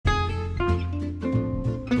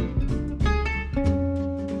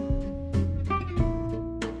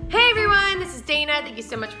Christina. Thank you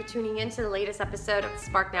so much for tuning in to the latest episode of the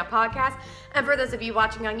Spark Now podcast. And for those of you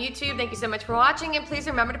watching on YouTube, thank you so much for watching, and please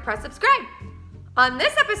remember to press subscribe. On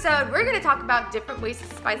this episode, we're going to talk about different ways to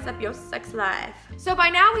spice up your sex life. So by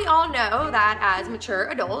now we all know that as mature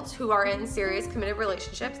adults who are in serious committed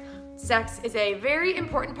relationships, sex is a very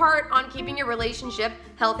important part on keeping your relationship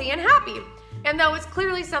healthy and happy. And though it's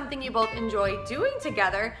clearly something you both enjoy doing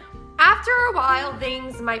together, after a while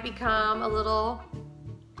things might become a little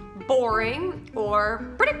boring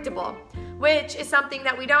or predictable, which is something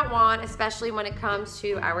that we don't want, especially when it comes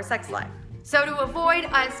to our sex life. So to avoid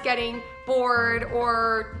us getting bored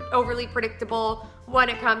or overly predictable when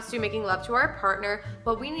it comes to making love to our partner,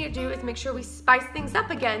 what we need to do is make sure we spice things up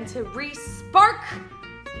again to re-spark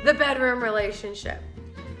the bedroom relationship.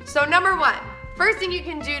 So number one, first thing you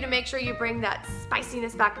can do to make sure you bring that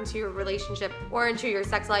spiciness back into your relationship or into your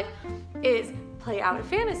sex life is play out a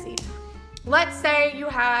fantasy. Let's say you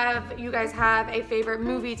guys have a favorite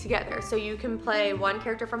movie together, so you can play one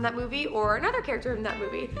character from that movie or another character from that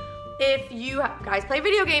movie. If you guys play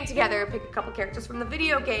video game together, pick a couple characters from the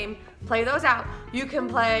video game, play those out. You can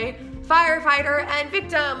play firefighter and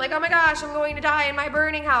victim, like, oh my gosh, I'm going to die in my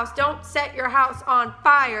burning house. Don't set your house on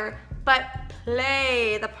fire, but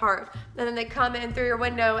play the part. And then they come in through your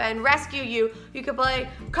window and rescue you. You could play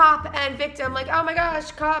cop and victim, like, oh my gosh,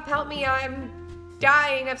 cop, help me, I'm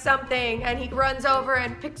dying of something. And he runs over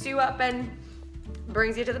and picks you up and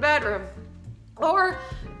brings you to the bedroom. Or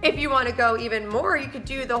if you want to go even more, you could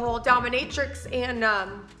do the whole dominatrix and,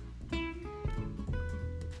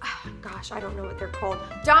 gosh, I don't know what they're called.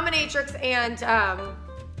 Dominatrix and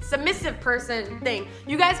submissive person thing.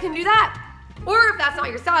 You guys can do that. Or if that's not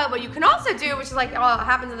your style, what you can also do, which is like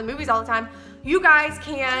happens in the movies all the time, you guys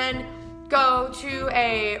can go to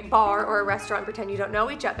a bar or a restaurant, pretend you don't know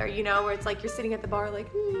each other, you know, where it's like you're sitting at the bar like,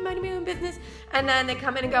 minding my own business, and then they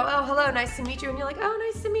come in and go, oh, hello, nice to meet you, and you're like,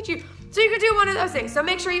 oh, nice to meet you. So you could do one of those things. So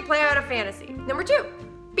make sure you play out a fantasy. Number two,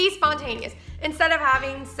 be spontaneous. Instead of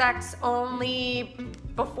having sex only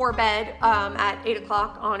before bed at 8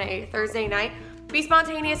 o'clock on a Thursday night, be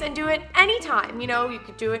spontaneous and do it anytime. You know, you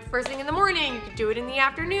could do it first thing in the morning, you could do it in the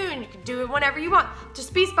afternoon, you could do it whenever you want.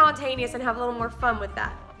 Just be spontaneous and have a little more fun with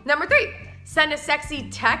that. Number three, send a sexy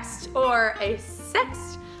text or a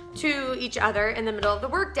sext to each other in the middle of the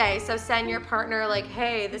workday. So send your partner like,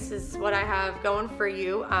 hey, this is what I have going for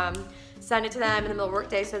you. Send it to them in the middle of the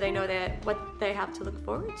workday so they know that what they have to look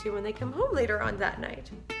forward to when they come home later on that night.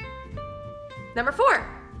 Number four,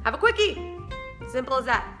 have a quickie. Simple as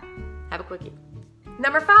that. Have a quickie.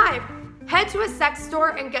 Number five, head to a sex store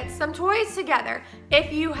and get some toys together.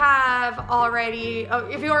 If you already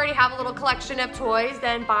have a little collection of toys,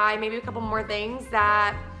 then buy maybe a couple more things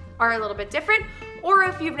that are a little bit different. Or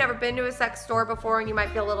if you've never been to a sex store before and you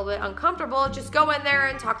might feel a little bit uncomfortable, just go in there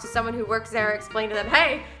and talk to someone who works there, explain to them,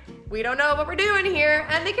 hey, we don't know what we're doing here,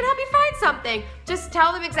 and they can help you find something. Just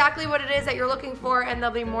tell them exactly what it is that you're looking for, and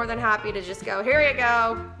they'll be more than happy to just go, here you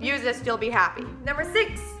go, use this, you'll be happy. Number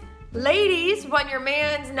six, ladies, when your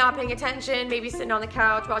man's not paying attention, maybe sitting on the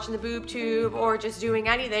couch watching the boob tube or just doing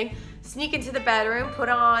anything, sneak into the bedroom, put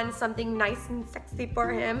on something nice and sexy for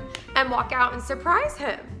him, and walk out and surprise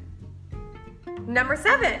him. Number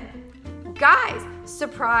seven, guys,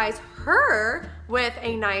 surprise her with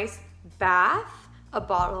a nice bath, a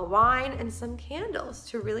bottle of wine, and some candles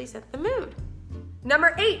to really set the mood.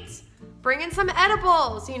 Number eight, bring in some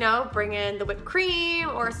edibles, you know, bring in the whipped cream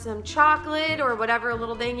or some chocolate or whatever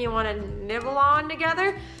little thing you want to nibble on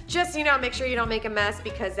together. Just, you know, make sure you don't make a mess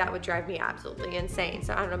because that would drive me absolutely insane.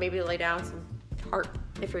 So I don't know, maybe lay down some tart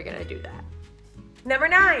if you're going to do that. Number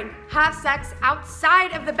nine, have sex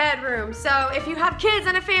outside of the bedroom. So if you have kids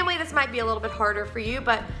and a family, this might be a little bit harder for you,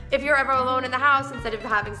 but if you're ever alone in the house, instead of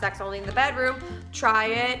having sex only in the bedroom, try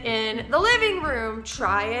it in the living room.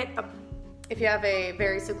 Try it if you have a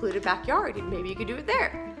very secluded backyard, maybe you could do it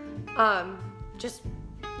there. Just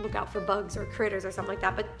look out for bugs or critters or something like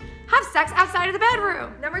that, but have sex outside of the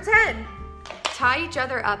bedroom. Number 10, tie each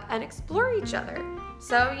other up and explore each other.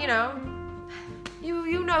 So, you know,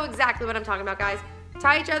 you know exactly what I'm talking about, guys.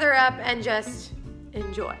 Tie each other up and just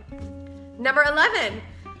enjoy. Number 11,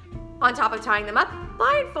 on top of tying them up,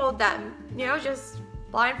 blindfold them. You know, just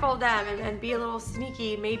blindfold them and be a little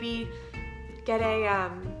sneaky. Maybe get a,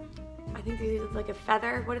 I think they use like a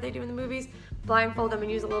feather. What do they do in the movies? Blindfold them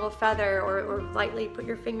and use a little feather or lightly put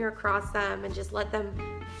your finger across them and just let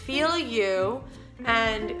them feel you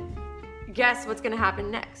and guess what's gonna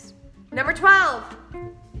happen next. Number 12,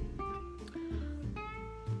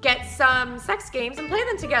 get some sex games and play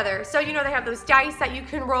them together. So, you know, they have those dice that you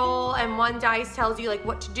can roll, and one dice tells you like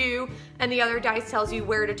what to do and the other dice tells you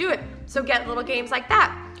where to do it. So get little games like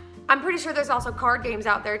that. I'm pretty sure there's also card games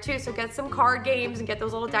out there too, so get some card games and get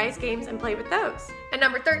those little dice games and play with those. And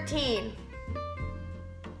number 13,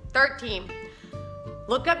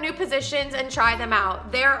 look up new positions and try them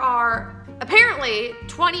out. There are apparently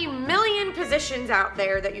 20 million positions out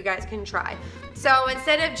there that you guys can try. So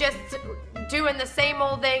instead of just doing the same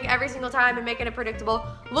old thing every single time and making it predictable,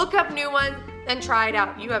 look up new ones and try it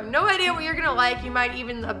out. You have no idea what you're gonna like. You might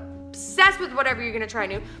even obsessed with whatever you're gonna try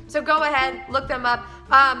new. So go ahead, look them up.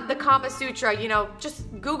 The Kama Sutra, you know, just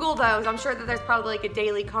Google those. I'm sure that there's probably like a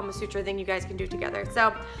daily Kama Sutra thing you guys can do together.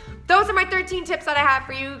 So those are my 13 tips that I have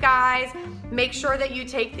for you guys. Make sure that you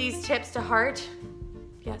take these tips to heart.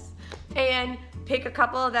 Yes. And pick a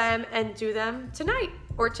couple of them and do them tonight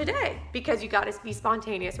or today, because you gotta be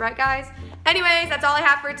spontaneous, right guys? Anyways, that's all I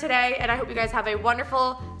have for today, and I hope you guys have a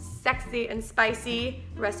wonderful, sexy, and spicy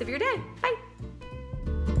rest of your day. Bye.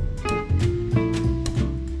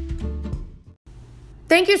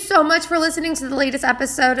 Thank you so much for listening to the latest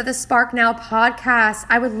episode of the Spark Now podcast.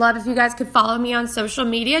 I would love if you guys could follow me on social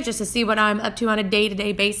media just to see what I'm up to on a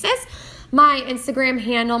day-to-day basis. My Instagram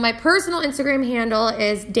handle, my personal Instagram handle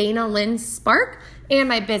is Dana Lynn Spark, and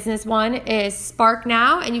my business one is Spark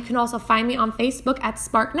Now, and you can also find me on Facebook at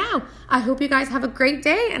Spark Now. I hope you guys have a great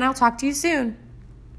day, and I'll talk to you soon.